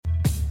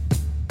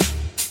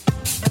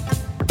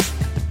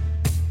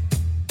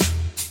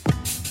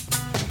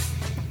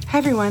Hi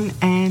everyone,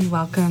 and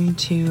welcome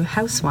to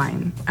House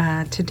Wine.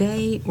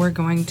 Today we're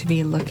going to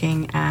be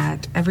looking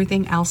at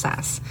everything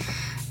Alsace.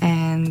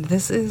 And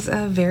this is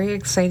a very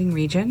exciting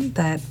region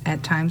that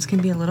at times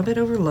can be a little bit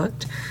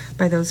overlooked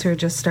by those who are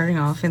just starting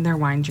off in their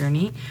wine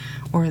journey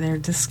or their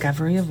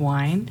discovery of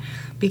wine,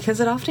 because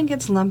it often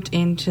gets lumped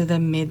into the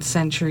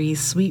mid-century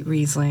sweet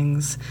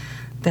Rieslings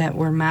that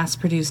were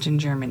mass-produced in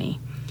Germany.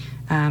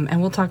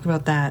 And we'll talk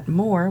about that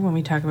more when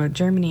we talk about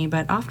Germany,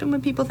 but often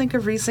when people think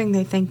of Riesling,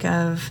 they think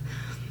of,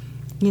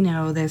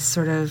 this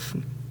sort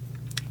of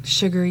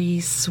sugary,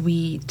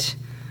 sweet,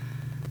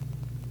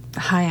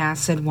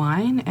 high-acid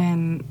wine,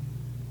 and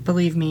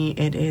believe me,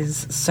 it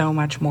is so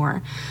much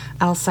more.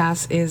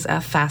 Alsace is a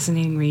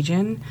fascinating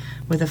region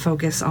with a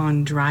focus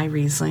on dry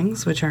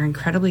Rieslings, which are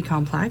incredibly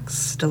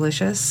complex,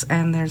 delicious,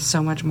 and there's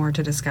so much more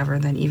to discover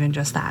than even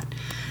just that.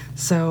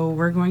 So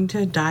we're going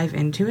to dive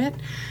into it.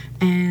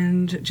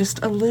 And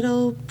just a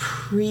little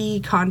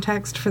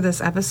pre-context for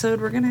this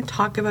episode, we're going to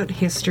talk about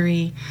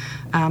history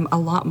a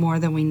lot more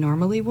than we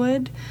normally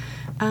would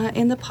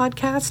in the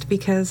podcast,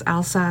 because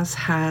Alsace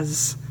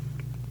has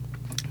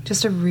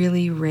just a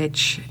really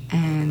rich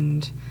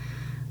and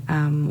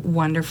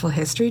wonderful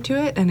history to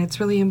it, and it's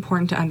really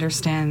important to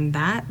understand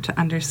that, to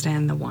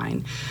understand the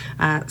wine.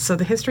 So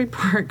the history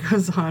part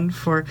goes on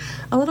for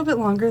a little bit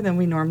longer than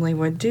we normally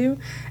would do,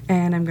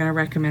 and I'm going to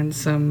recommend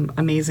some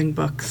amazing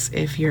books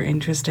if you're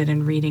interested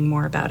in reading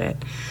more about it.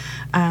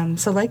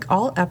 So like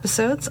all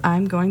episodes,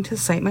 I'm going to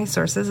cite my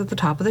sources at the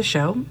top of the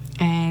show,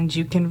 and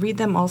you can read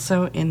them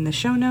also in the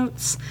show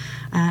notes,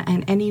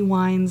 and any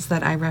wines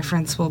that I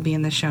reference will be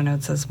in the show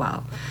notes as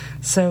well.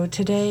 So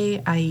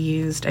today I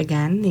used,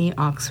 again, the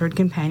Oxford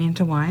Companion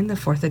to Wine, the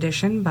 4th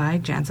edition by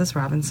Jancis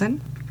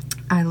Robinson.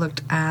 I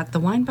looked at the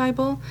Wine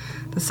Bible,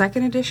 the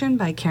 2nd edition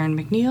by Karen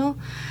McNeil,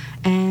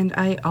 and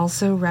I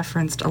also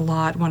referenced a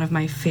lot one of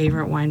my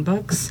favorite wine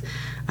books,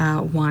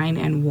 Wine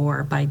and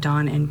War by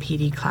Don and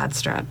Petey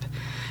Kladstrup.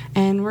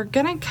 And we're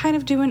going to kind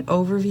of do an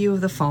overview of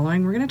the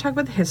following. We're going to talk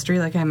about the history,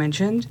 like I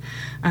mentioned.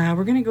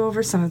 We're going to go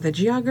over some of the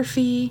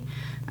geography,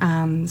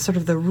 sort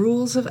of the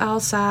rules of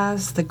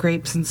Alsace, the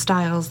grapes and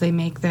styles they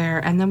make there,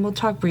 and then we'll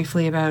talk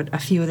briefly about a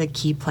few of the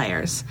key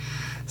players.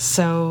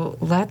 So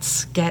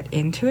let's get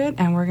into it,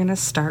 and we're going to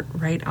start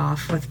right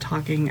off with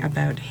talking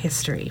about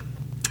history.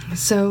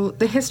 So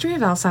the history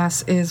of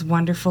Alsace is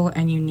wonderful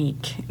and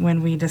unique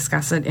when we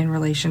discuss it in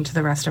relation to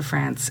the rest of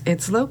France.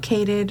 It's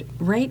located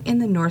right in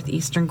the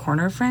northeastern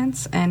corner of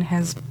France and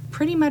has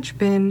pretty much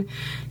been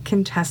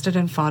contested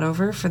and fought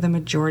over for the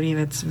majority of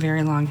its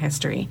very long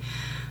history.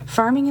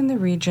 Farming in the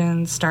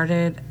region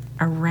started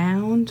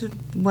around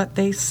what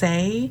they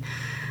say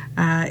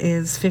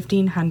is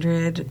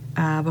 1500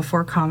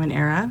 before Common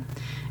Era.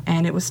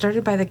 And it was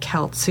started by the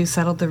Celts, who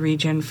settled the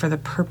region for the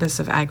purpose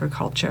of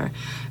agriculture,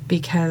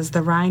 because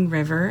the Rhine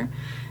River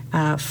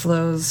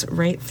flows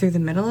right through the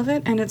middle of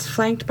it, and it's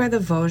flanked by the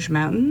Vosges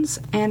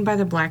Mountains and by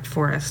the Black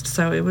Forest.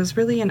 So it was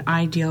really an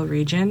ideal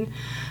region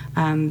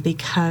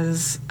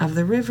because of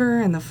the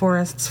river and the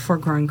forests for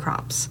growing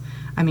crops.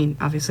 I mean,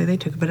 obviously they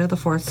took a bit of the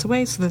forests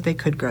away so that they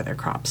could grow their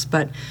crops,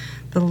 but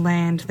the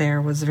land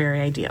there was very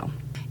ideal.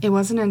 It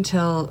wasn't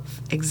until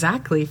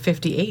exactly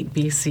 58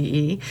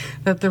 BCE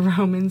that the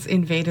Romans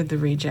invaded the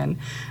region.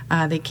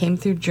 They came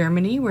through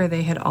Germany, where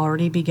they had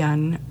already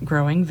begun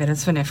growing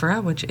Vitis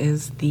vinifera, which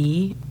is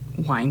the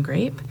wine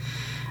grape,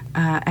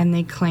 and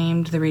they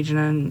claimed the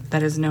region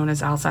that is known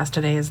as Alsace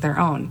today as their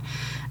own,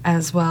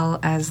 as well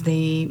as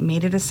they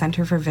made it a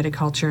center for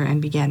viticulture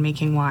and began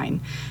making wine.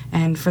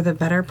 And for the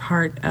better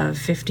part of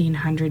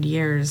 1,500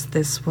 years,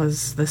 this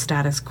was the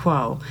status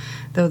quo.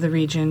 Though the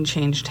region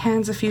changed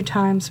hands a few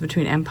times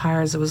between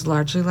empires, it was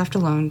largely left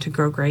alone to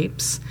grow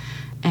grapes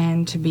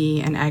and to be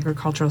an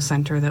agricultural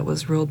center that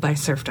was ruled by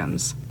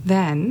serfdoms.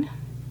 Then,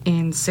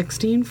 in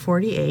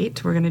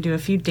 1648, we're going to do a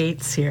few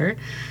dates here,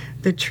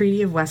 the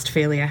Treaty of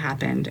Westphalia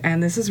happened,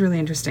 and this is really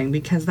interesting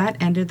because that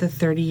ended the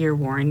 30-year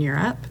war in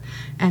Europe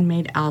and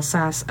made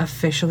Alsace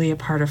officially a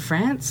part of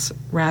France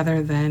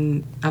rather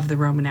than of the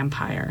Roman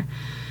Empire.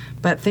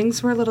 But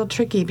things were a little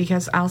tricky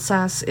because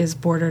Alsace is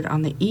bordered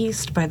on the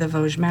east by the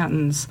Vosges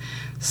Mountains,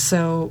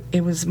 so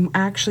it was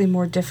actually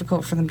more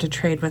difficult for them to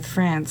trade with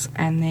France,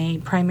 and they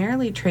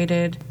primarily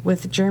traded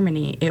with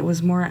Germany. It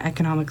was more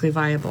economically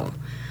viable.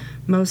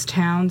 Most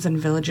towns and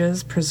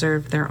villages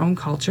preserved their own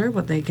culture,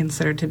 what they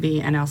considered to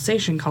be an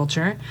Alsatian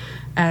culture,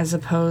 as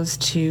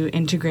opposed to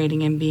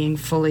integrating and being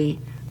fully,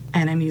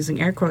 and I'm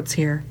using air quotes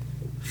here,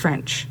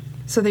 French.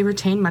 So they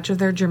retained much of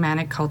their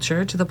Germanic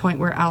culture to the point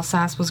where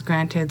Alsace was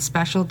granted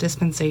special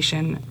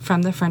dispensation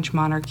from the French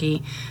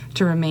monarchy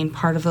to remain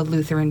part of the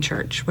Lutheran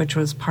Church, which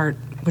was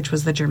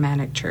the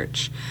Germanic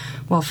Church,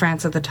 while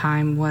France at the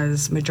time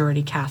was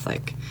majority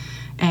Catholic.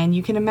 And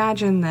you can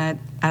imagine that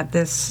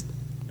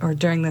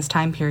during this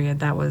time period,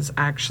 that was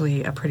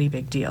actually a pretty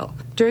big deal.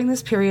 During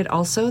this period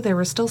also, there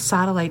were still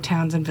satellite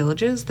towns and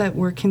villages that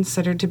were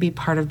considered to be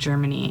part of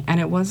Germany,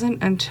 and it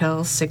wasn't until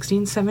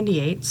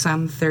 1678,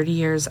 some 30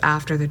 years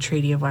after the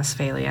Treaty of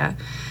Westphalia,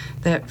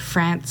 that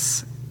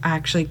France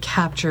actually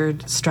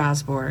captured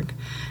Strasbourg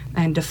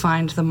and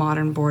defined the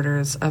modern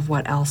borders of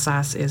what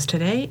Alsace is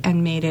today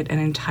and made it an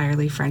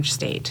entirely French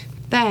state.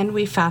 Then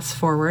we fast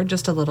forward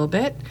just a little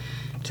bit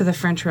to the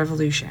French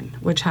Revolution,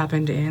 which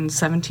happened in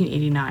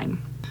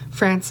 1789.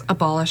 France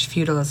abolished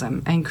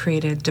feudalism and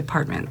created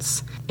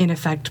departments, in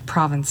effect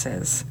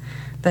provinces,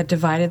 that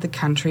divided the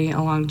country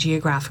along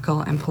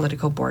geographical and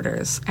political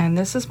borders. And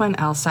this is when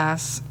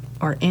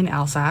in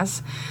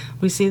Alsace,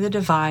 we see the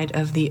divide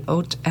of the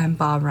Haute and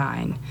Bas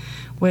Rhine,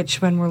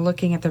 which, when we're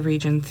looking at the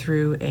region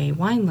through a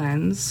wine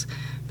lens,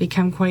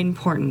 become quite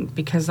important,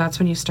 because that's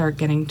when you start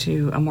getting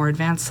to a more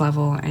advanced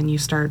level and you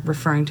start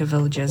referring to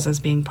villages as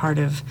being part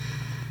of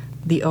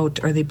the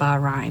Haute or the Bas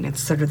Rhine.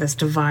 It's sort of this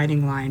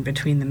dividing line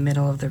between the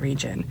middle of the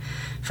region.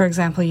 For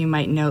example, you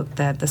might note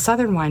that the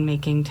southern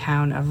winemaking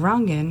town of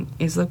Rangen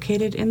is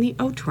located in the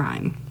Haute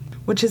Rhine,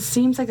 which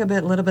seems like a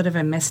little bit of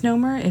a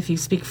misnomer if you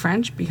speak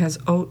French, because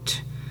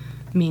haute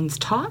means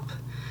top,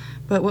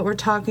 but what we're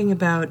talking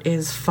about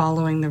is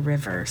following the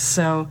river.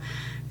 So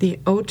the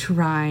Haute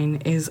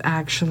Rhine is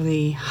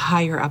actually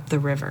higher up the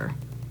river,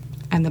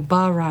 and the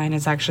Bas Rhine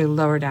is actually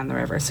lower down the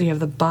river. So you have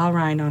the Bas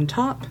Rhine on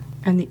top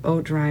and the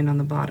Haute Rhine on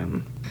the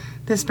bottom.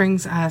 This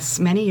brings us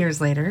many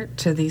years later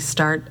to the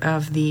start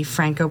of the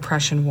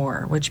Franco-Prussian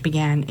War, which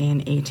began in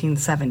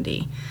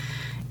 1870.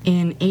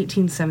 In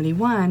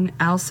 1871,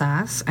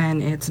 Alsace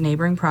and its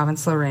neighboring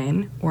province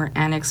Lorraine were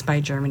annexed by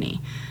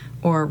Germany,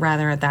 or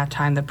rather at that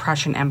time the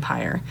Prussian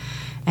Empire,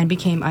 and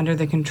became under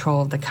the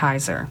control of the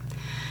Kaiser.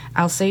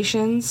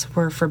 Alsatians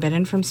were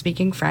forbidden from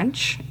speaking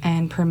French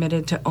and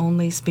permitted to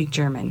only speak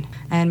German,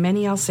 and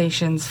many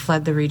Alsatians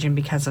fled the region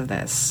because of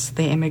this.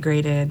 They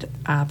immigrated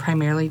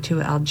primarily to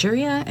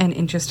Algeria and,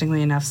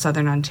 interestingly enough,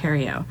 southern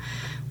Ontario,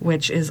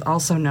 which is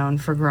also known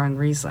for growing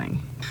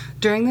Riesling.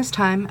 During this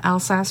time,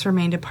 Alsace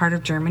remained a part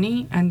of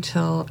Germany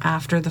until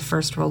after the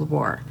First World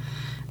War.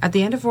 At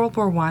the end of World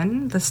War I,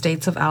 the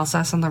states of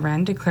Alsace and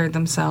Lorraine declared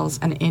themselves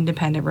an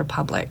independent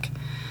republic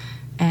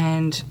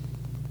and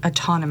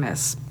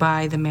autonomous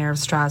by the mayor of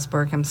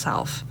Strasbourg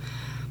himself.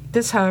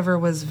 This, however,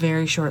 was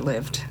very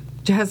short-lived.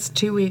 Just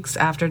 2 weeks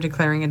after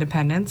declaring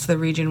independence, the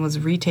region was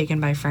retaken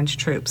by French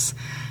troops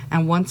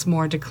and once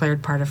more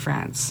declared part of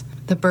France.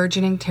 The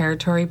burgeoning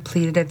territory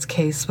pleaded its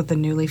case with the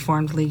newly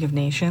formed League of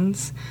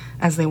Nations,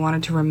 as they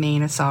wanted to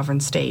remain a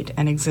sovereign state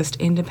and exist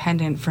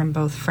independent from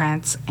both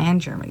France and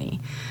Germany.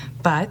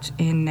 But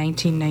in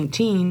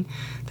 1919,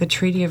 the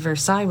Treaty of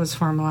Versailles was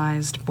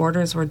formalized,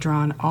 borders were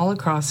drawn all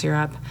across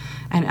Europe,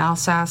 and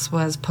Alsace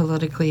was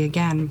politically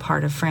again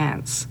part of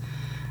France.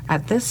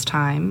 At this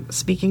time,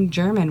 speaking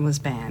German was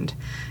banned,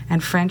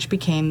 and French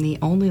became the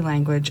only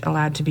language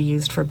allowed to be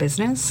used for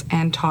business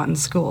and taught in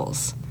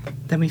schools.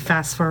 Then we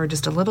fast forward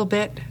just a little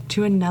bit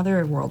to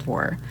another World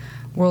War,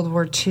 World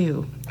War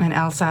II, and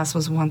Alsace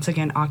was once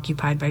again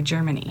occupied by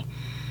Germany.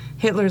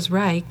 Hitler's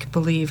Reich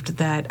believed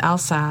that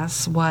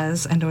Alsace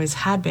was and always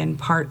had been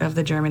part of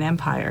the German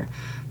Empire.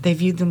 They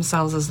viewed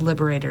themselves as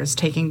liberators,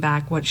 taking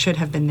back what should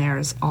have been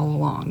theirs all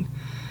along.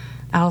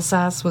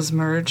 Alsace was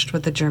merged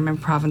with the German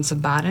province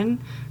of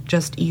Baden,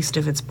 just east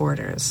of its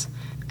borders,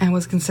 and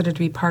was considered to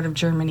be part of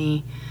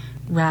Germany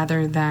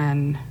rather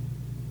than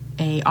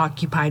a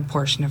occupied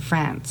portion of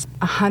France.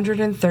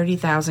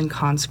 130,000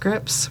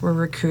 conscripts were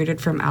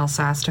recruited from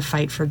Alsace to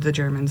fight for the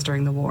Germans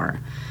during the war,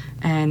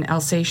 and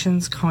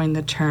Alsatians coined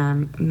the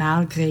term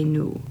malgré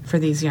nous for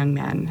these young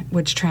men,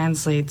 which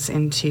translates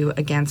into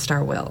against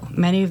our will.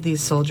 Many of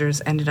these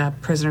soldiers ended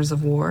up prisoners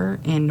of war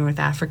in North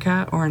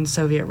Africa or in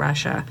Soviet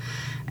Russia,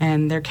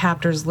 and their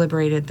captors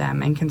liberated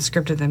them and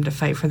conscripted them to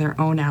fight for their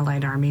own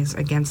allied armies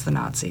against the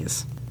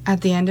Nazis.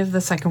 At the end of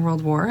the Second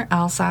World War,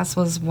 Alsace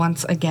was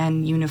once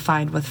again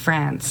unified with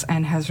France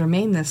and has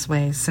remained this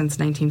way since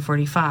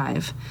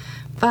 1945.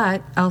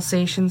 But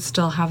Alsatians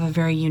still have a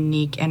very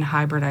unique and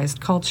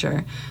hybridized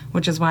culture,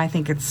 which is why I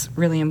think it's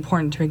really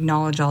important to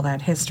acknowledge all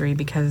that history,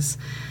 because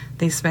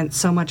they spent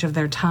so much of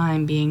their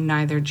time being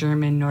neither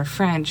German nor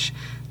French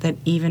that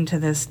even to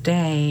this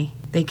day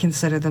they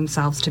consider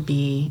themselves to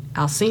be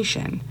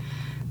Alsatian.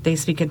 They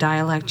speak a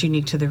dialect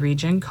unique to the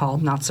region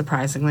called, not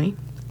surprisingly,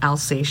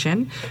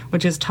 Alsatian,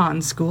 which is taught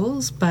in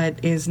schools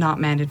but is not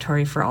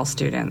mandatory for all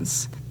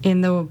students.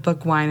 In the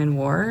book Wine and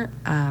War,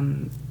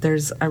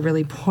 there's a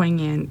really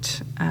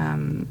poignant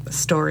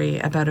story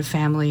about a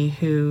family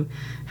who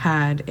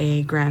had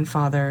a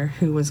grandfather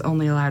who was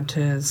only allowed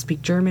to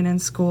speak German in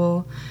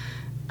school,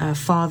 a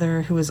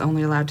father who was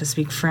only allowed to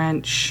speak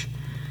French,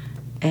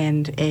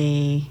 and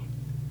a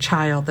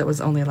child that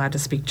was only allowed to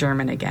speak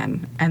German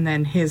again, and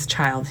then his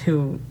child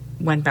who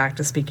went back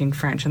to speaking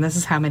French. And this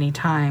is how many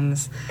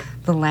times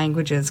the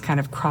languages kind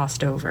of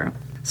crossed over.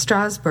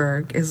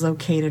 Strasbourg is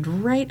located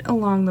right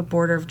along the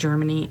border of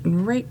Germany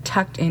and right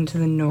tucked into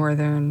the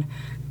northern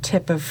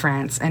tip of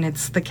France, and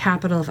it's the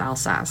capital of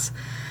Alsace.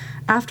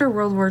 After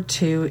World War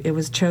II, it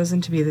was chosen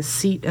to be the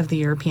seat of the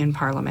European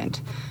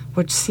Parliament,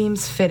 which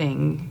seems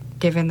fitting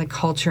given the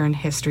culture and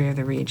history of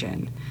the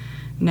region.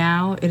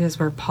 Now it is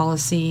where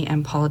policy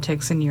and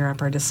politics in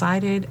Europe are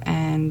decided,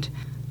 and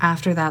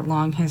after that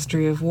long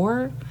history of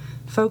war,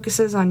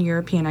 focuses on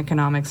European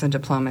economics and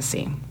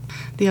diplomacy.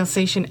 The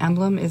Alsatian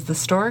emblem is the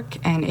stork,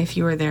 and if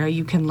you are there,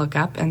 you can look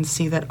up and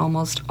see that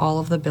almost all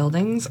of the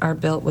buildings are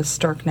built with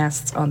stork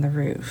nests on the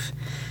roof.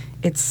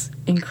 It's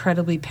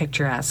incredibly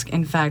picturesque.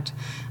 In fact,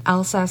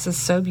 Alsace is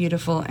so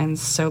beautiful and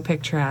so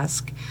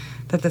picturesque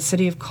that the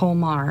city of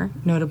Colmar,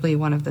 notably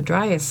one of the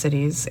driest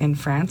cities in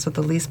France with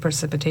the least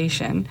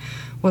precipitation,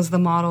 was the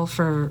model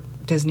for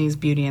Disney's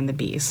Beauty and the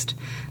Beast.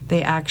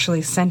 They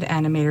actually sent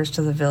animators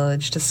to the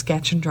village to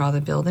sketch and draw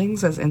the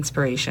buildings as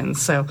inspiration.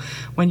 So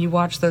when you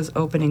watch those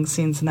opening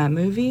scenes in that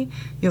movie,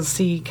 you'll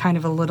see kind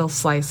of a little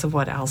slice of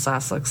what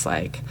Alsace looks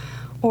like.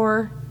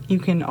 Or you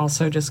can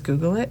also just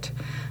Google it.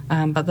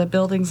 But the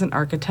buildings and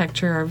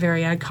architecture are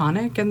very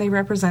iconic, and they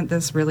represent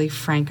this really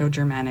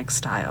Franco-Germanic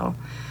style.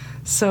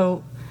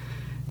 So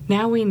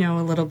now we know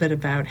a little bit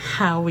about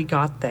how we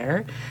got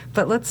there,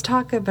 but let's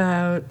talk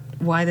about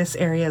why this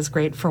area is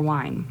great for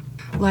wine.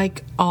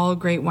 Like all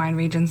great wine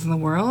regions in the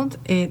world,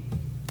 it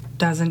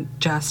doesn't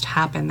just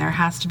happen. There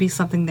has to be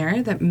something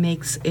there that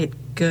makes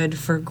it good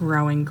for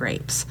growing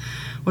grapes,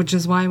 which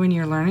is why when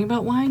you're learning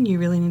about wine, you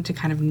really need to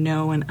kind of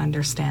know and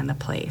understand the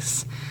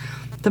place.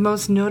 The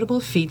most notable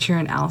feature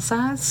in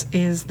Alsace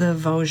is the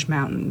Vosges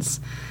Mountains.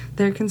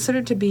 They're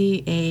considered to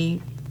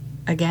be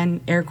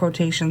again, air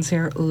quotations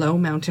here, low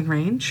mountain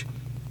range.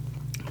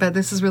 But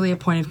this is really a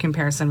point of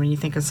comparison when you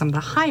think of some of the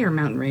higher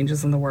mountain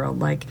ranges in the world,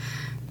 like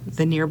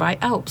the nearby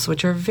Alps,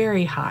 which are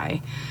very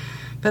high.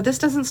 But this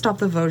doesn't stop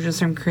the Vosges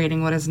from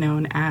creating what is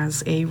known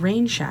as a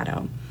rain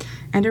shadow.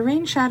 And a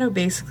rain shadow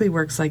basically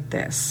works like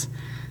this.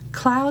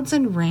 Clouds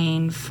and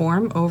rain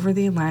form over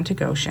the Atlantic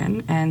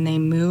Ocean, and they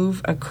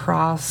move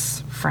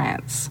across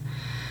France.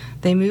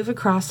 They move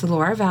across the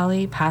Loire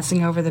Valley,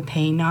 passing over the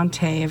Pays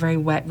Nantais, a very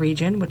wet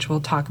region, which we'll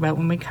talk about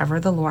when we cover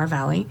the Loire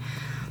Valley.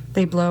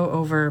 They blow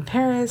over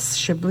Paris,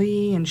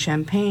 Chablis, and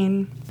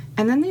Champagne.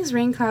 And then these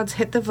rain clouds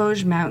hit the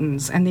Vosges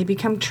Mountains, and they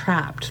become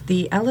trapped.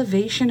 The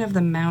elevation of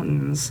the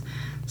mountains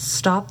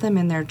stop them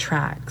in their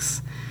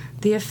tracks.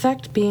 The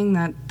effect being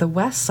that the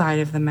west side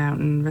of the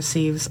mountain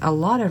receives a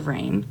lot of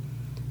rain,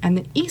 and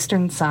the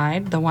eastern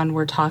side, the one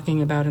we're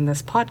talking about in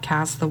this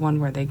podcast, the one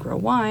where they grow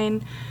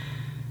wine,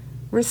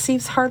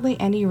 receives hardly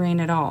any rain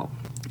at all.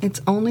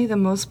 It's only the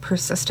most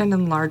persistent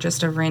and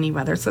largest of rainy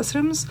weather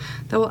systems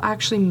that will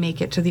actually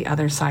make it to the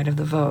other side of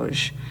the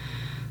Vosges.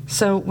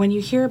 So when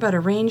you hear about a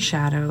rain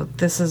shadow,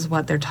 this is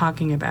what they're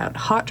talking about.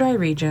 Hot, dry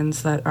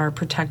regions that are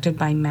protected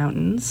by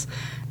mountains,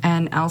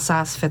 and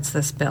Alsace fits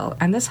this bill.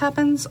 And this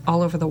happens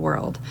all over the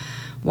world.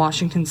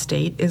 Washington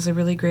State is a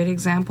really great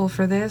example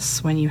for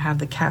this, when you have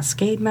the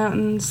Cascade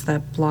Mountains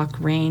that block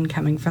rain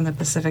coming from the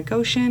Pacific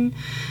Ocean,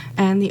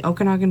 and the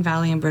Okanagan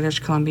Valley in British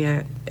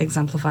Columbia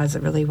exemplifies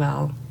it really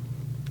well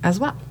as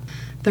well.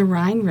 The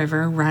Rhine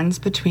River runs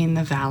between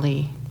the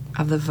valley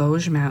of the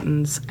Vosges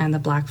Mountains and the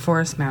Black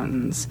Forest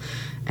Mountains,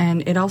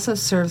 and it also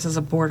serves as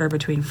a border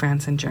between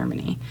France and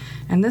Germany.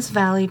 And this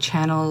valley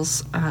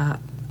channels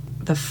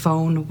the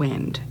Foehn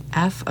wind,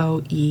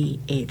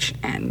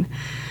 Foehn,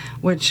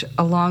 which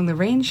along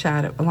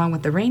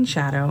with the rain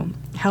shadow,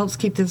 helps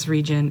keep this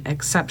region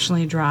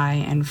exceptionally dry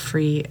and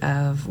free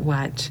of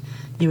what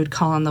you would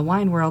call in the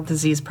wine world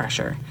disease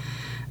pressure,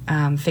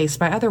 faced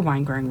by other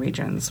wine-growing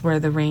regions, where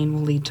the rain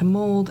will lead to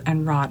mold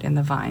and rot in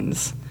the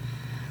vines.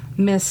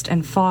 Mist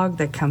and fog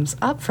that comes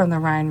up from the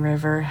Rhine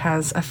River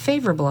has a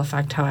favorable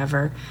effect,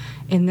 however.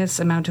 In this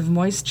amount of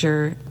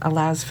moisture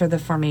allows for the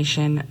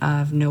formation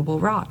of noble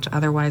rot,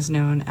 otherwise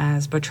known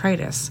as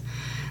botrytis,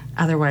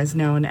 otherwise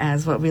known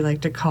as what we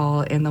like to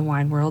call in the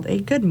wine world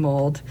a good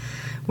mold,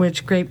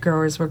 which grape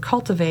growers will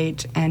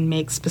cultivate and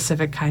make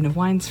specific kind of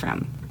wines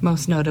from,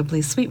 most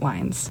notably sweet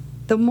wines.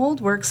 The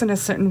mold works in a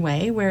certain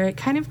way where it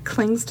kind of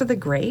clings to the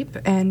grape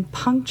and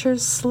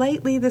punctures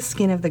slightly the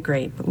skin of the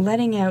grape,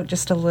 letting out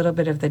just a little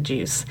bit of the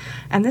juice.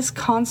 And this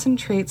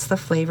concentrates the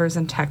flavors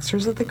and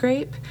textures of the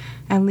grape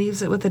and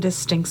leaves it with a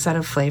distinct set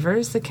of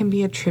flavors that can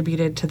be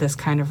attributed to this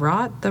kind of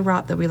rot, the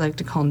rot that we like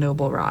to call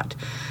noble rot.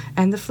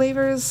 And the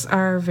flavors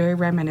are very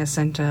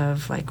reminiscent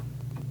of like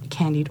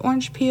candied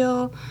orange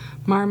peel,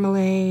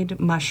 marmalade,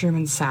 mushroom,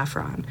 and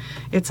saffron.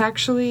 It's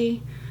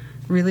actually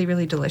really,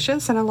 really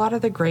delicious, and a lot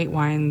of the great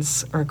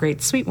wines or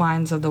great sweet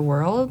wines of the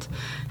world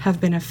have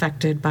been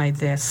affected by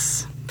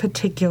this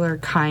particular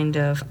kind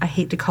of, I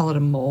hate to call it a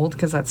mold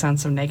because that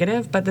sounds so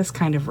negative, but this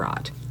kind of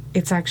rot.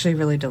 It's actually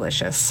really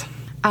delicious.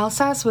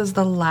 Alsace was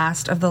the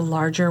last of the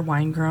larger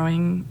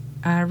wine-growing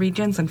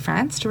regions in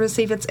France to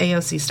receive its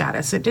AOC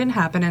status. It didn't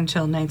happen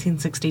until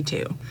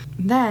 1962.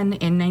 Then,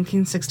 in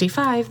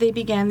 1965, they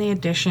began the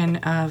addition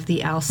of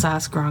the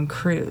Alsace Grand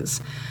Crus.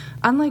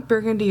 Unlike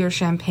Burgundy or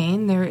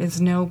Champagne, there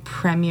is no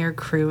premier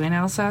cru in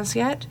Alsace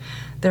yet.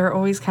 There are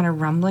always kind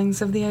of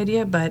rumblings of the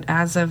idea, but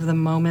as of the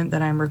moment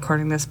that I'm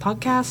recording this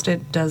podcast,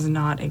 it does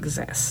not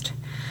exist.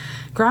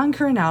 Grand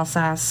Cru in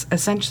Alsace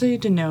essentially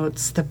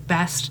denotes the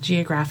best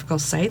geographical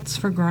sites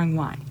for growing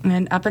wine.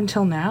 And up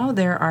until now,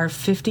 there are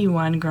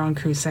 51 Grand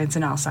Cru sites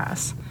in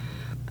Alsace.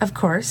 Of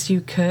course,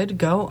 you could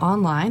go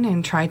online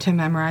and try to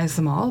memorize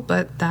them all,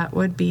 but that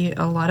would be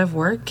a lot of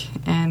work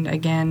and,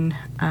 again,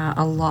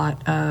 a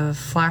lot of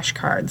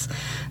flashcards.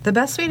 The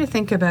best way to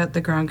think about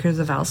the Grand Crus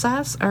of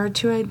Alsace are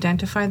to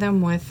identify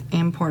them with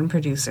important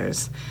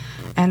producers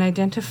and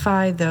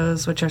identify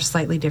those which are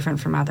slightly different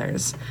from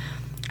others.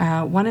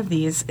 One of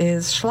these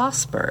is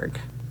Schlossberg.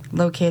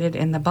 Located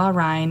in the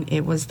Bas-Rhin,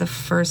 it was the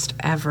first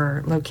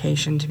ever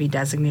location to be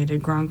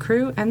designated Grand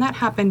Cru, and that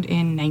happened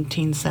in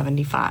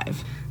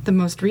 1975. The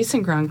most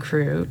recent Grand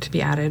Cru to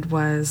be added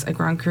was a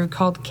Grand Cru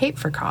called Cape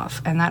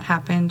Verkopf, and that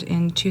happened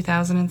in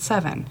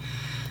 2007.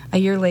 A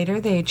year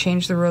later, they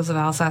changed the rules of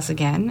Alsace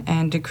again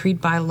and decreed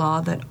by law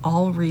that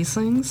all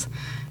Rieslings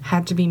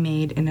had to be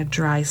made in a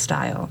dry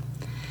style.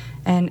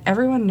 And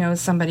everyone knows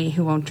somebody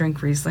who won't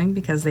drink Riesling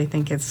because they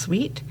think it's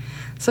sweet.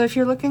 So if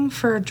you're looking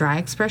for a dry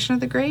expression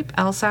of the grape,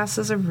 Alsace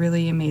is a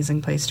really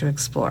amazing place to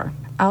explore.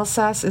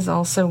 Alsace is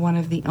also one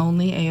of the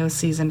only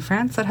AOCs in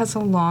France that has a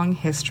long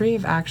history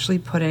of actually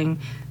putting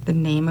the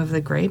name of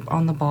the grape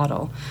on the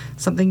bottle,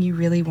 something you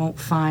really won't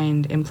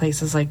find in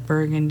places like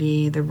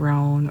Burgundy, the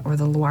Rhone, or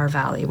the Loire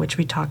Valley, which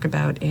we talk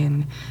about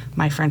in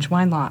my French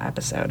wine law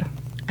episode.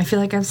 I feel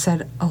like I've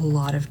said a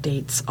lot of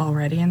dates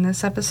already in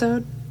this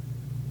episode,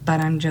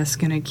 but I'm just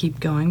going to keep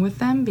going with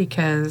them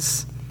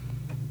because,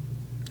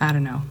 I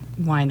don't know,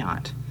 why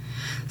not?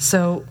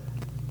 So,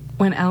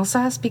 when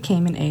Alsace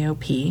became an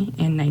AOP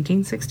in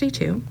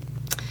 1962,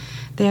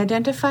 they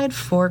identified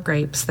 4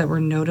 grapes that were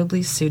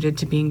notably suited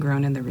to being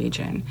grown in the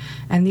region,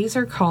 and these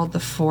are called the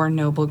 4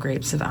 noble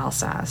grapes of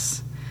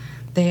Alsace.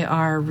 They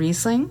are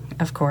Riesling,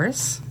 of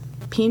course,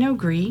 Pinot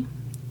Gris,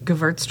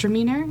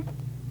 Gewürztraminer,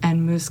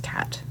 and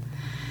Muscat.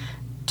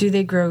 Do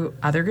they grow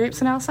other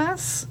grapes in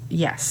Alsace?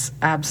 Yes,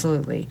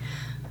 absolutely.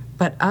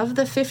 But of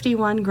the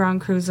 51 Grand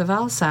Crus of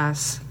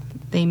Alsace,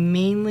 they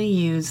mainly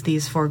use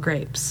these 4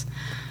 grapes.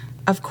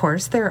 Of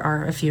course, there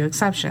are a few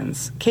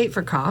exceptions. Cape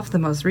Verkopf, the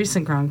most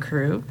recent Grand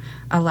Cru,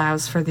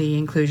 allows for the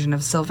inclusion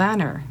of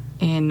Sylvaner.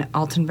 In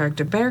Altenberg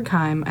de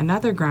Bergheim,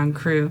 another Grand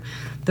Cru,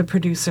 the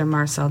producer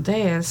Marcel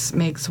Deus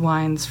makes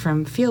wines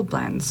from field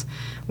blends,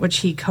 which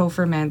he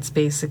co-ferments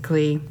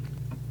basically,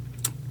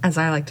 as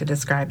I like to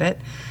describe it,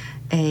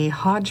 a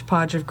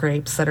hodgepodge of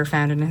grapes that are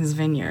found in his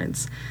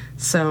vineyards.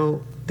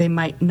 So they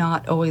might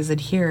not always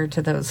adhere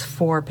to those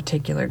 4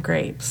 particular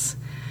grapes.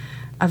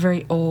 A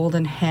very old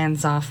and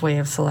hands-off way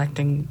of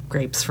selecting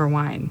grapes for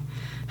wine.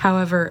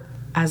 However,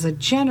 as a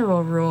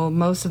general rule,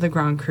 most of the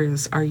Grand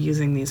Crus are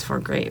using these 4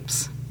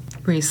 grapes.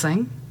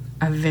 Riesling,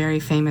 a very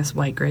famous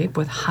white grape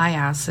with high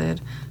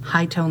acid,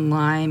 high-tone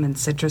lime and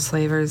citrus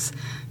flavors,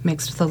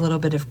 mixed with a little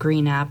bit of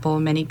green apple.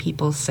 Many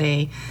people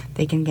say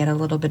they can get a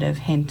little bit of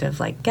hint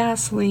of like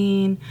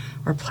gasoline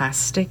or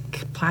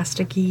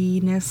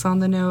plasticiness on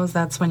the nose.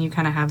 That's when you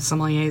kind of have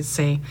sommeliers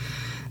say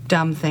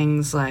dumb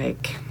things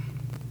like,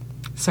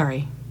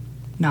 sorry,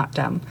 not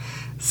dumb,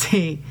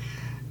 say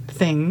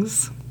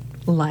things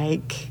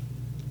like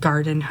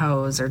garden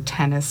hose or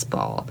tennis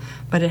ball,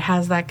 but it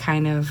has that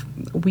kind of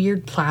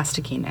weird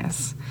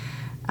plasticiness.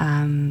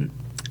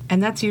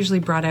 And that's usually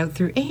brought out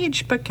through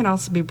age, but can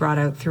also be brought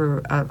out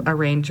through a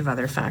range of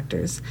other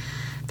factors.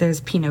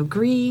 There's Pinot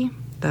Gris,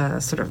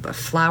 the sort of the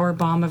flower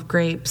bomb of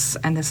grapes,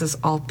 and this is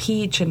all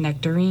peach and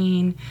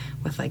nectarine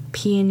with like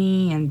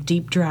peony and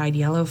deep dried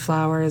yellow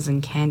flowers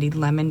and candied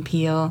lemon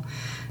peel.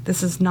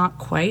 This is not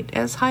quite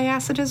as high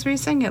acid as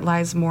Riesling. It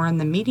lies more in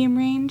the medium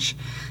range.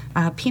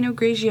 Pinot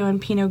Grigio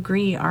and Pinot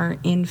Gris are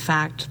in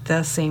fact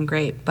the same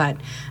grape, but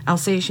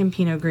Alsatian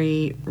Pinot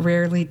Gris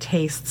rarely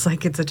tastes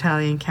like its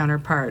Italian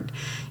counterpart.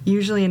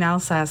 Usually in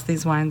Alsace,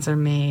 these wines are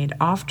made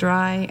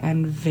off-dry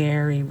and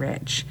very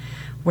rich,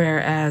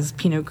 whereas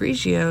Pinot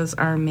Grigios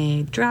are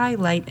made dry,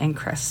 light, and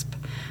crisp,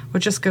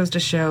 which just goes to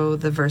show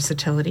the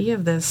versatility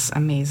of this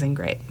amazing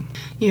grape.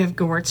 You have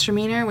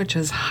Gewürztraminer, which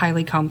is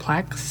highly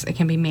complex. It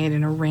can be made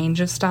in a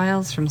range of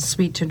styles from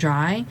sweet to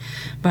dry,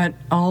 but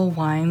all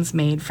wines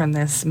made from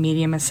this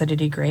medium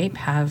acidity grape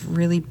have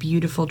really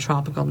beautiful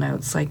tropical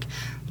notes like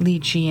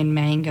lychee and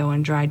mango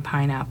and dried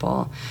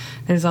pineapple.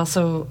 There's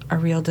also a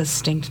real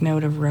distinct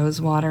note of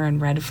rosewater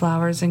and red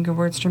flowers in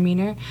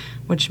Gewürztraminer,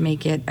 which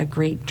make it a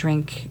great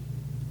drink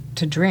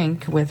to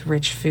drink with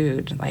rich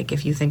food, like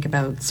if you think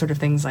about sort of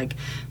things like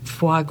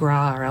foie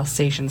gras or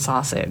Alsatian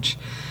sausage.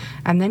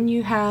 And then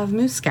you have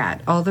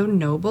Muscat. Although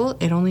noble,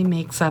 it only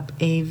makes up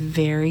a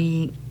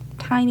very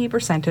tiny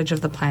percentage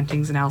of the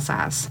plantings in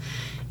Alsace.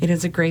 It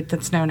is a grape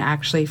that's known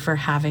actually for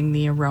having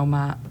the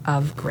aroma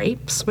of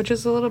grapes, which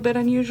is a little bit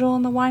unusual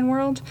in the wine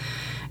world.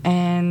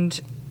 And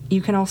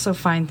you can also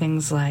find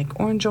things like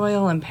orange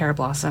oil and pear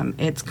blossom.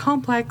 It's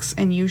complex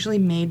and usually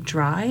made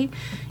dry,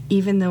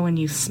 even though when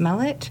you smell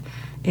it,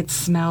 it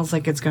smells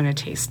like it's going to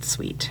taste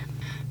sweet.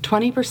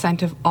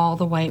 20% of all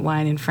the white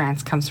wine in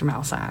France comes from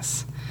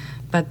Alsace,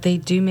 but they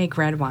do make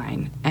red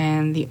wine,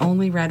 and the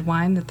only red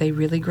wine that they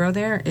really grow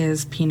there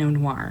is Pinot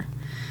Noir.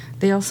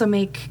 They also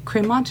make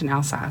Crémant in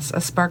Alsace,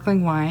 a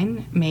sparkling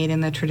wine made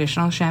in the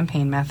traditional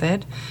champagne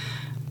method,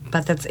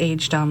 but that's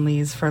aged on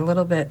lees for a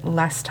little bit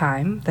less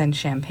time than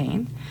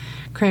Champagne.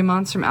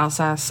 Crémonts from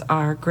Alsace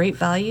are great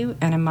value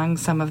and among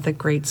some of the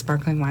great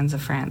sparkling wines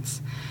of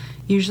France.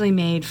 Usually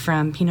made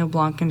from Pinot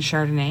Blanc and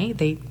Chardonnay,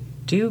 they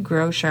do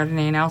grow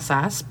Chardonnay in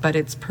Alsace, but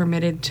it's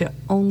permitted to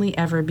only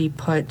ever be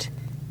put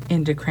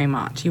into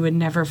Crémont. You would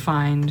never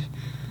find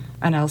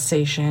an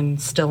Alsatian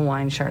still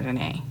wine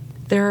Chardonnay.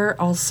 There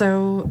are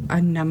also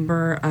a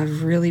number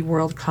of really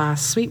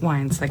world-class sweet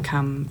wines that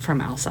come from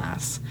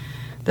Alsace.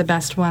 The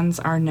best ones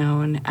are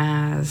known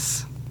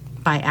as,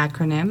 by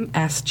acronym,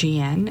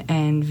 SGN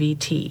and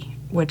VT,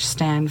 which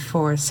stand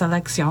for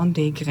Sélection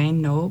des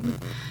Grains Nobles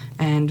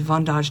and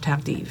Vendage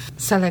Tardif.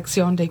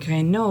 Sélection des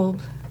Grains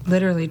Nobles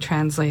literally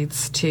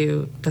translates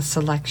to the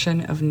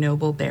selection of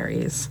noble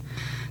berries.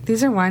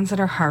 These are wines that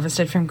are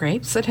harvested from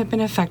grapes that have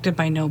been affected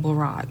by noble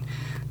rot,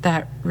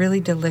 that really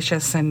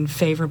delicious and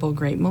favorable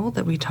grape mold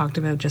that we talked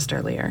about just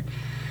earlier.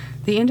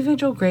 The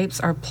individual grapes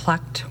are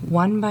plucked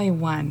one by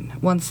one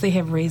once they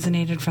have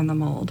raisinated from the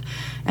mold,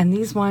 and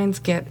these wines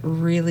get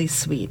really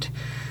sweet.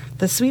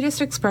 The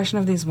sweetest expression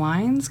of these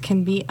wines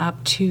can be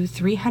up to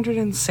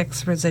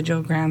 306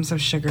 residual grams of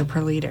sugar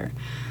per liter.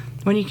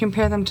 When you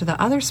compare them to the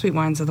other sweet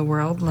wines of the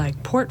world,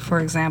 like port, for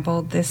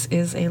example, this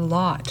is a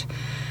lot,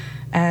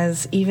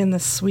 as even the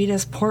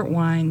sweetest port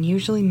wine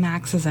usually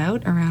maxes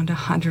out around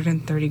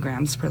 130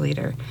 grams per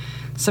liter.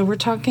 So we're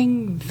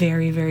talking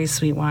very, very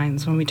sweet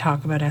wines when we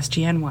talk about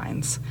SGN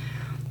wines.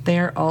 They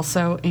are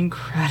also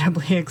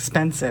incredibly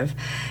expensive.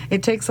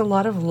 It takes a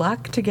lot of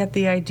luck to get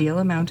the ideal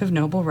amount of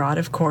noble rot,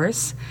 of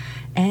course,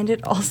 and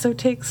it also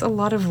takes a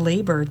lot of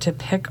labor to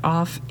pick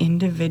off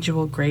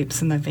individual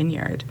grapes in the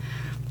vineyard.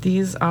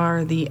 These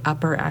are the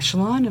upper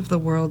echelon of the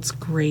world's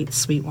great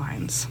sweet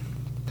wines.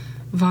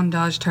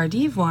 Vendage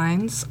Tardif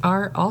wines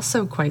are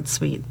also quite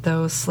sweet,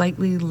 though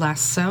slightly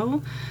less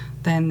so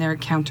than their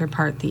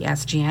counterpart, the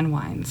SGN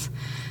wines.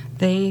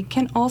 They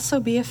can also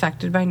be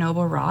affected by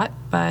noble rot,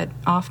 but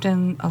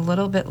often a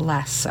little bit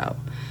less so,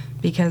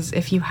 because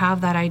if you have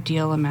that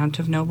ideal amount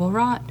of noble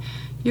rot,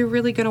 you're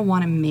really going to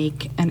want to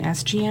make an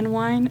SGN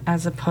wine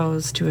as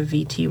opposed to a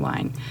VT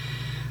wine.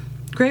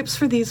 Grapes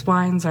for these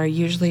wines are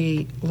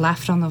usually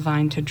left on the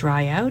vine to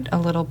dry out a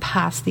little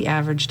past the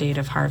average date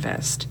of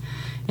harvest.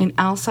 In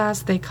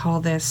Alsace, they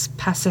call this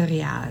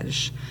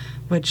passerillage,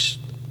 which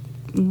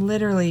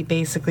literally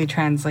basically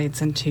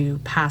translates into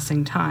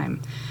passing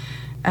time.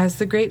 As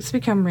the grapes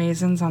become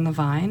raisins on the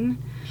vine,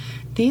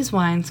 these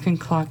wines can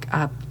clock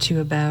up to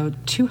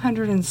about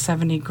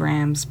 270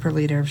 grams per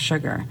liter of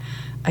sugar,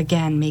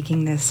 again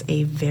making this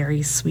a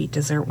very sweet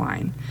dessert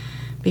wine.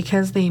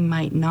 Because they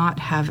might not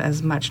have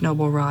as much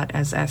noble rot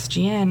as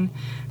SGN,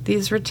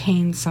 these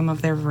retain some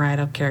of their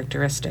varietal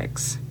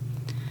characteristics.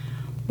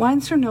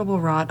 Wines from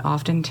noble rot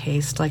often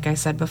taste, like I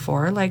said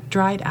before, like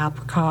dried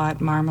apricot,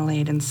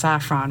 marmalade, and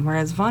saffron,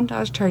 whereas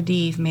Vendage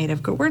Tardif, made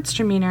of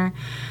Gewürztraminer,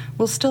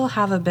 will still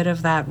have a bit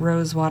of that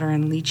rosewater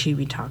and lychee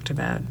we talked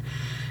about.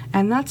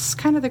 And that's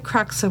kind of the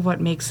crux of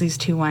what makes these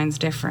two wines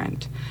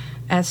different.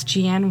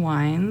 SGN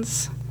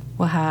wines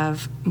will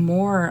have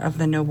more of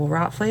the noble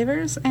rot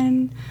flavors,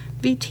 and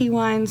VT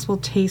wines will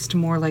taste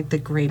more like the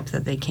grape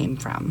that they came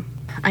from.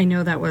 I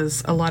know that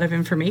was a lot of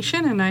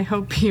information, and I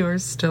hope you're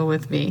still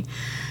with me.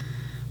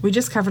 We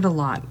just covered a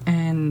lot,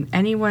 and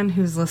anyone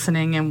who's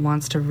listening and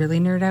wants to really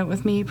nerd out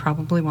with me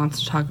probably wants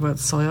to talk about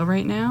soil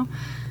right now,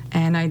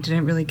 and I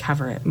didn't really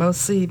cover it,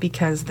 mostly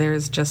because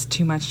there's just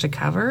too much to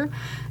cover,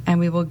 and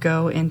we will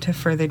go into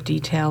further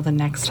detail the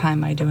next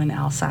time I do an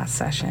Alsace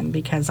session,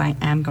 because I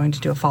am going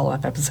to do a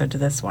follow-up episode to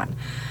this one.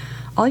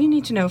 All you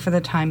need to know for the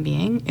time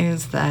being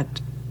is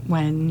that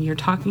when you're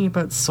talking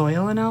about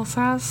soil in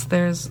Alsace,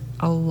 there's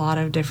a lot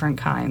of different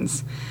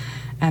kinds,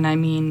 and I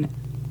mean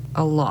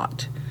a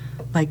lot.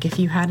 Like if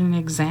you had an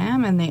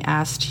exam and they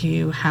asked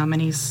you how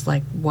many,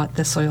 like what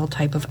the soil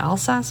type of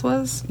Alsace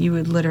was, you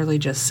would literally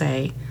just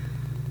say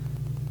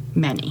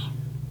many,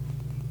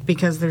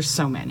 because there's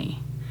so many.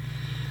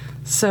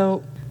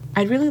 So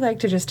I'd really like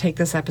to just take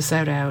this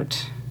episode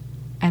out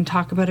and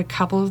talk about a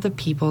couple of the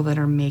people that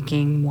are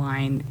making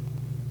wine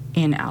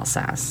in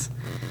Alsace.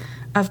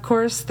 Of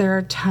course, there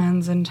are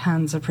tons and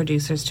tons of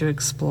producers to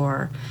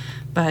explore,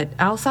 but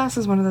Alsace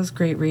is one of those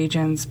great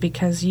regions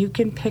because you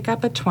can pick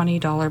up a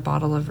 $20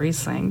 bottle of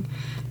Riesling,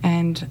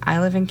 and I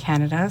live in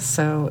Canada,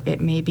 so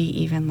it may be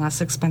even less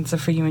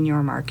expensive for you in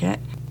your market,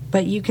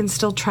 but you can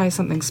still try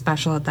something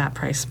special at that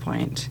price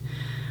point.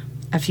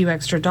 A few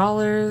extra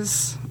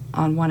dollars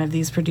on one of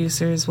these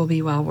producers will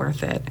be well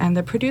worth it, and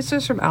the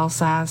producers from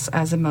Alsace,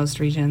 as in most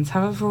regions,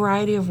 have a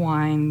variety of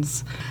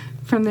wines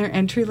from their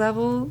entry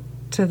level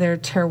to their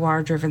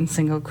terroir-driven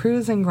single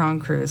crus and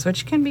grand crus,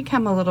 which can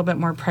become a little bit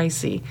more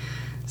pricey.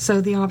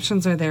 So the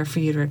options are there for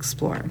you to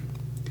explore.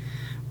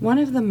 One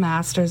of the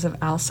masters of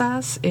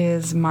Alsace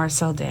is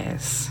Marcel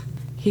Deys.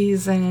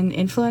 He's an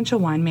influential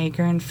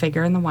winemaker and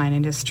figure in the wine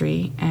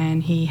industry,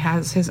 and he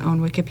has his own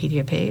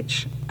Wikipedia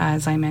page.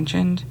 As I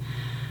mentioned,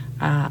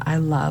 I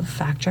love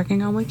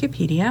fact-checking on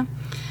Wikipedia.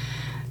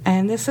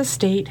 And this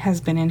estate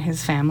has been in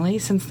his family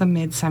since the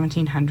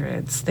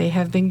mid-1700s. They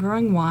have been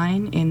growing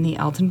wine in the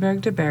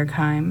Altenberg de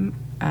Bergheim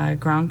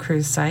Grand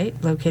Cru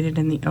site, located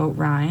in the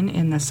Haute-Rhine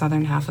in the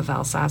southern half of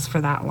Alsace,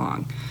 for that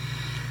long.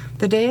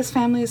 The Deas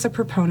family is a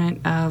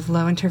proponent of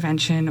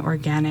low-intervention,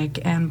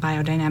 organic, and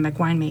biodynamic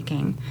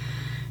winemaking,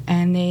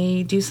 and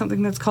they do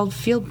something that's called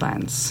field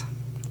blends,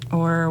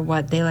 or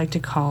what they like to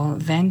call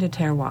vin de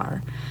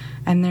terroir,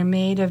 and they're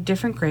made of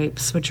different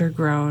grapes which are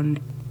grown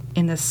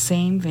in the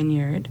same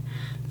vineyard,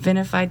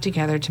 vinified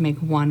together to make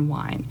one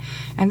wine.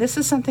 And this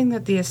is something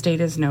that the estate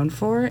is known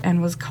for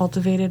and was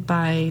cultivated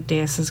by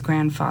Deas's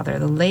grandfather,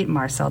 the late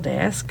Marcel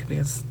Deas,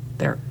 because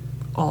they're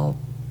all,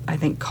 I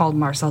think, called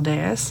Marcel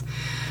Deas,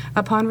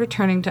 upon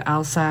returning to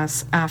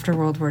Alsace after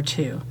World War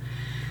II.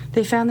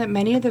 They found that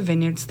many of the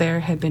vineyards there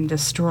had been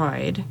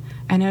destroyed,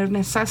 and out of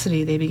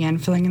necessity they began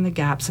filling in the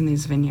gaps in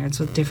these vineyards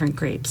with different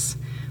grapes,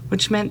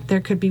 which meant there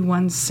could be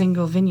one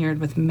single vineyard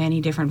with many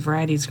different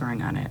varieties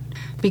growing on it.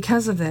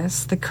 Because of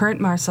this, the current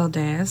Marcel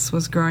Deas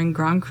was growing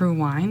Grand Cru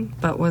wine,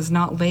 but was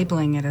not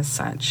labeling it as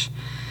such,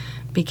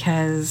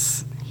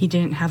 because he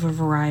didn't have a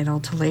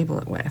varietal to label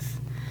it with,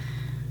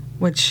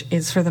 which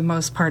is for the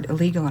most part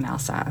illegal in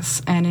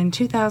Alsace. And in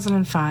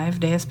 2005,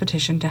 Deas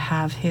petitioned to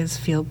have his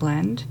field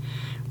blend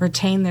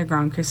retain their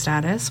Grand Cru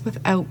status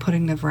without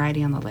putting the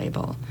variety on the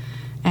label.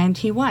 And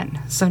he won.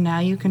 So now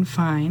you can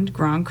find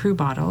Grand Cru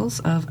bottles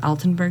of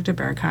Altenberg de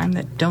Bergheim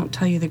that don't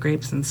tell you the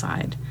grapes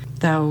inside,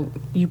 though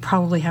you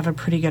probably have a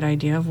pretty good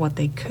idea of what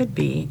they could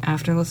be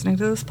after listening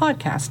to this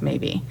podcast,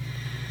 maybe.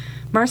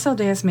 Marcel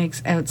Deas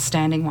makes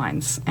outstanding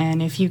wines,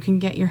 and if you can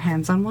get your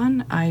hands on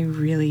one, I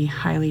really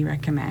highly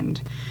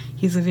recommend.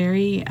 He's a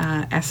very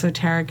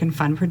esoteric and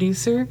fun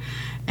producer,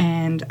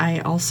 and I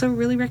also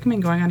really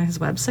recommend going on his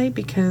website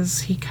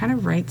because he kind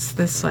of writes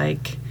this,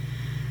 like,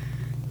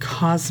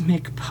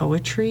 cosmic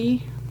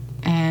poetry,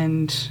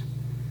 and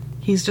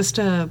he's just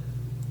an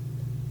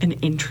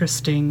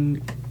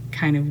interesting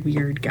kind of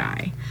weird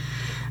guy.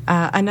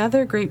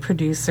 Another great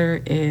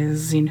producer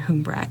is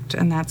Zinhumbrecht,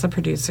 and that's a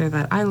producer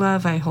that I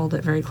love. I hold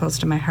it very close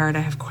to my heart. I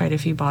have quite a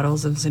few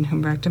bottles of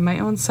Zinhumbrecht in my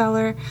own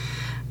cellar.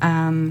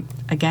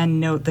 Again,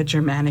 note the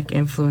Germanic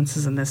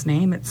influences in this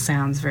name. It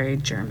sounds very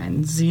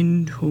German.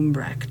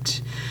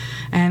 Zinhumbrecht.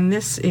 And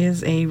this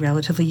is a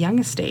relatively young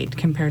estate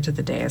compared to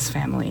the Deas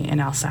family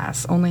in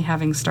Alsace, only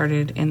having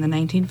started in the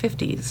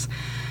 1950s.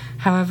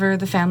 However,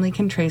 the family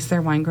can trace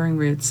their wine-growing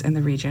roots in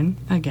the region,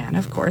 again,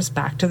 of course,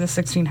 back to the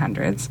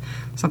 1600s,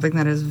 something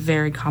that is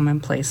very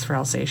commonplace for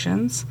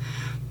Alsatians.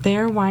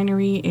 Their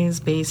winery is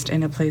based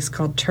in a place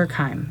called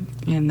Turkheim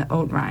in the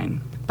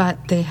Haute-Rhine,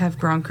 but they have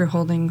Grand Cru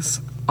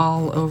holdings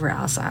all over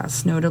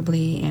Alsace,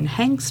 notably in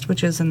Hengst,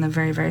 which is in the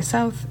very, very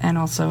south, and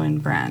also in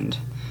Brand.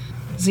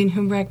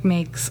 Zinhumbrecht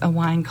makes a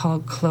wine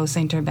called Clos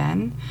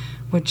Saint-Urbain,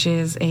 which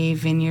is a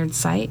vineyard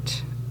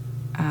site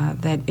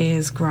that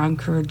is Grand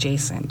Cru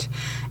adjacent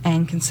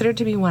and considered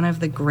to be one of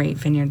the great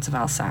vineyards of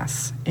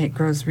Alsace. It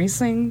grows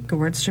Riesling,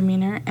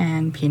 Gewürztraminer,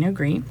 and Pinot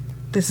Gris.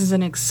 This is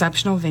an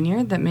exceptional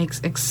vineyard that makes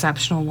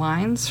exceptional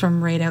wines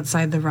from right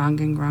outside the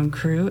Rangen Grand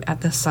Cru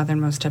at the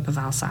southernmost tip of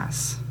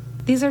Alsace.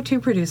 These are two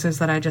producers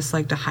that I just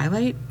like to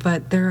highlight,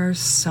 but there are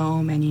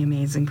so many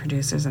amazing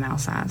producers in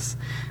Alsace.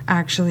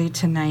 Actually,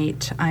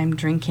 tonight I'm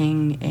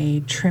drinking a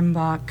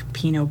Trimbach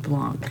Pinot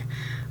Blanc.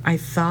 I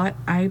thought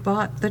I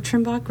bought the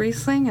Trimbach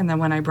Riesling, and then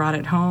when I brought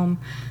it home,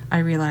 I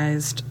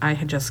realized I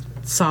had just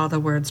saw the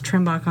words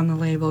Trimbach on the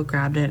label,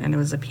 grabbed it, and it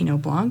was a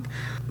Pinot Blanc,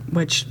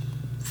 which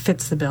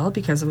fits the bill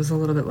because it was a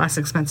little bit less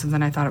expensive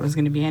than I thought it was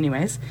going to be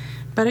anyways.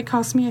 But it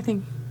cost me, I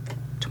think,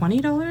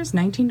 $20,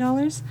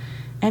 $19,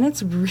 and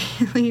it's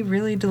really,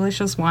 really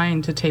delicious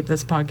wine to tape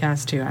this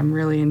podcast to. I'm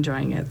really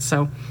enjoying it.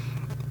 So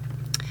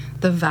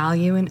the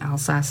value in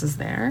Alsace is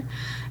there,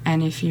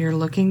 and if you're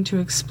looking to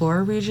explore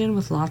a region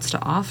with lots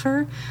to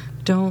offer,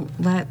 don't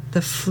let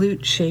the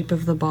flute shape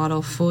of the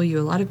bottle fool you.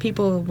 A lot of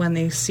people, when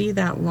they see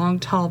that long,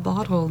 tall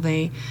bottle,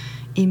 they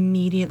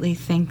immediately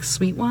think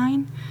sweet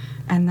wine,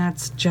 and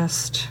that's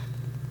just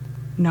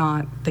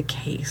not the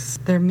case.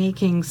 They're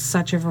making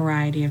such a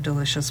variety of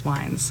delicious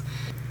wines.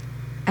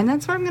 And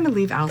that's where I'm going to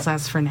leave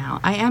Alsace for now.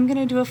 I am going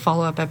to do a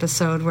follow-up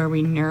episode where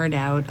we nerd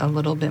out a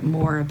little bit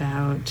more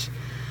about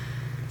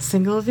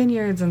single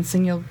vineyards and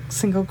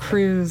single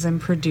crews and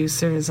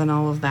producers and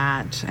all of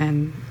that.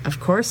 And,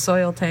 of course,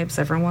 soil types.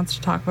 Everyone wants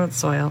to talk about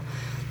soil.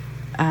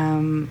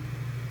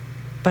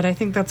 But I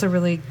think that's a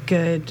really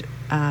good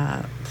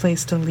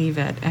place to leave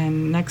it.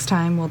 And next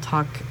time we'll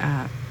talk,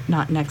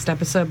 not next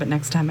episode, but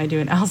next time I do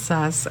an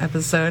Alsace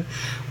episode,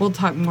 we'll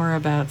talk more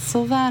about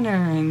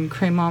Sylvaner and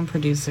Crémant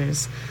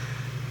producers.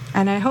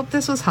 And I hope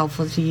this was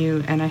helpful to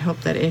you, and I hope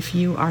that if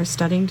you are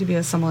studying to be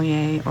a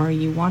sommelier, or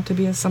you want to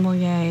be a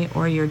sommelier,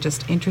 or you're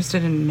just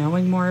interested in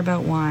knowing more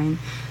about wine,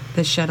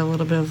 this shed a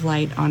little bit of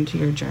light onto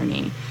your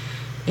journey.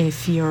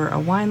 If you're a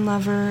wine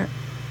lover,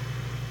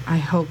 I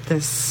hope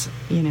this,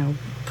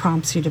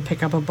 prompts you to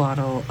pick up a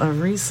bottle of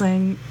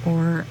Riesling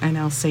or an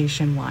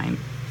Alsatian wine.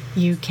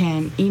 You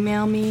can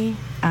email me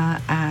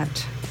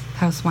at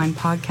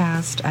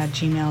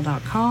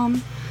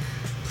housewinepodcast@gmail.com.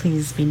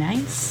 please be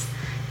nice.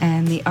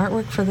 And the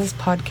artwork for this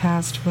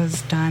podcast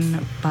was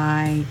done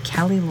by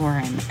Kelly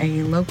Lauren,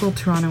 a local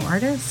Toronto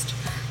artist.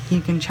 You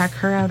can check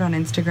her out on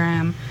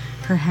Instagram.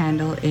 Her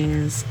handle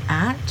is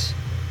at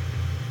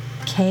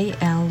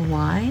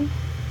KLYLAUREN.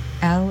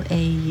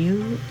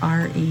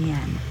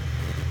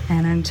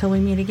 And until we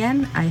meet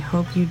again, I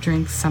hope you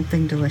drink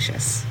something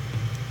delicious.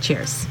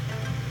 Cheers.